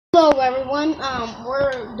Hello everyone,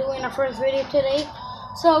 we're doing our first video today.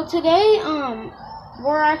 So today,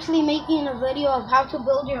 we're actually making a video of how to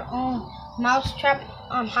build your own mousetrap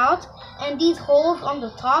house. And these holes on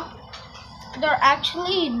the top, they're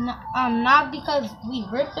actually not because we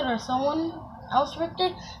ripped it or someone else ripped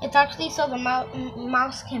it. It's actually so the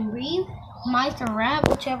mouse can breathe, mice or rat,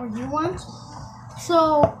 whichever you want.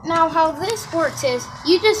 So now how this works is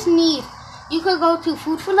you could go to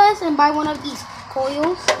Food for Less and buy one of these about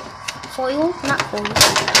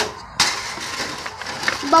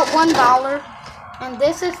 $1, and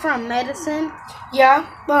this is from medicine. Yeah.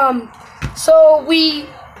 So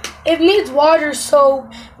it needs water. So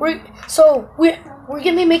we're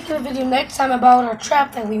gonna be making a video next time about our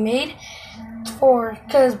trap that we made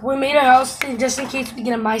because we made a house just in case we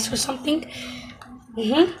get a mice or something.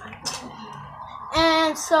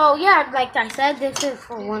 And so yeah, like I said, this is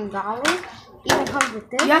for $1. Even comes with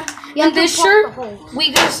this. Yeah. And this shirt,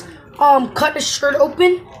 we just cut the shirt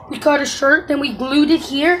open. We cut a shirt, then we glued it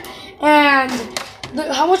here. And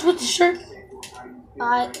how much was the shirt?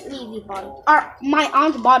 Levy bought it. My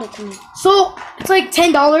aunt bought it to me. So it's like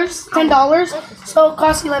 $10. So it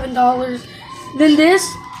costs $11. Then this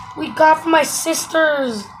we got from my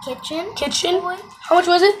sister's kitchen. How much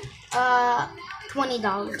was it? $20.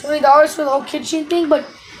 $20 for the whole kitchen thing. But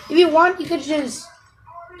if you want, you could just.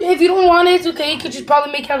 If you don't want it, it's okay. You could just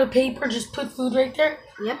probably make out of paper. Just put food right there.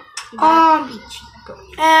 Yep.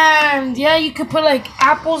 And yeah, you could put like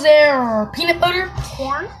apples there or peanut butter,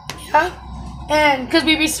 corn. Yeah. And because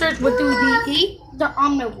we researched what do they eat, the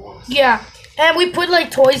omnivores. Yeah. And we put like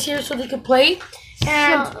toys here so they could play.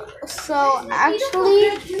 And so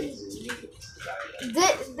actually,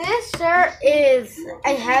 this shirt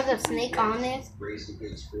it has a snake on it.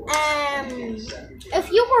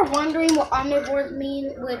 If you were wondering what omnivores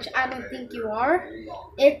mean, which I don't think you are,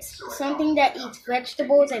 it's something that eats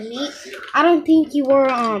vegetables and meat. I don't think you were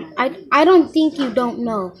I don't think you don't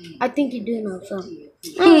know. I think you do know. So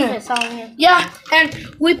yeah,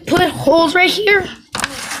 and we put holes right here.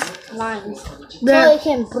 Lines. So they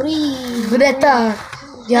can breathe.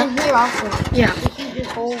 Yeah. And here also. Yeah. The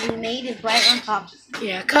hugest hole we made is right on top.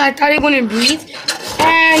 Yeah, cause I thought it wouldn't breathe.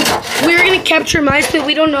 And we're gonna capture mice, but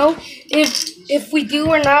we don't know if we do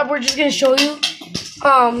or not. We're just gonna show you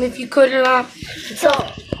if you could or not. So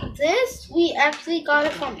this we actually got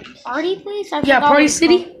it from Party Place. Party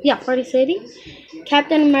City. Yeah, Party City.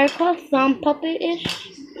 Captain America, some puppet-ish.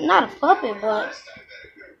 Not a puppet, but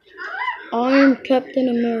I'm Captain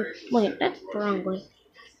America. Wait, that's the wrong way.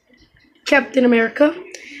 Captain America.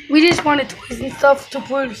 We just wanted toys and stuff to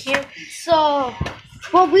put here. So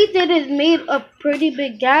what we did is made a pretty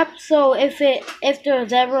big gap. So if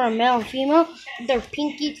there's ever a male and female, their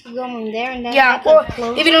pinkies can go in there, and then if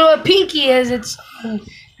you don't know what pinky is, it's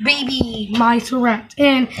baby mice or rat.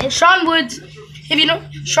 And shawnwoods. If you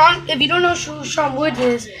don't know who Shawn Woods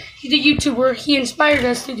is, he's a YouTuber. He inspired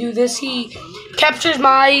us to do this. He captures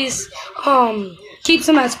mice, keeps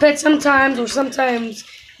them as pets sometimes, or sometimes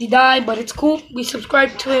they die, but it's cool. We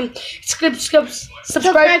subscribe to him. Subscribe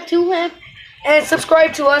to him. And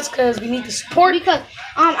subscribe to us because we need the support. Because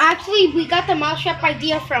actually we got the mousetrap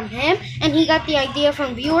idea from him, and he got the idea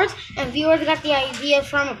from viewers, and viewers got the idea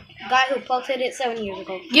from a guy who posted it 7 years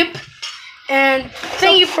ago. Yep. And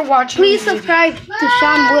thank you for watching. Please subscribe to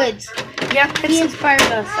Shawn Woods. Yeah, he inspired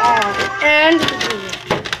us all. And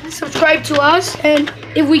subscribe to us. And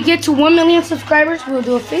if we get to 1 million subscribers, we'll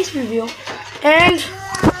do a face reveal. And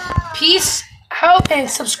peace out, and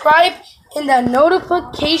subscribe in the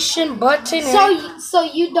notification button. So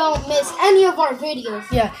you don't miss any of our videos.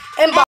 Yeah. And bye.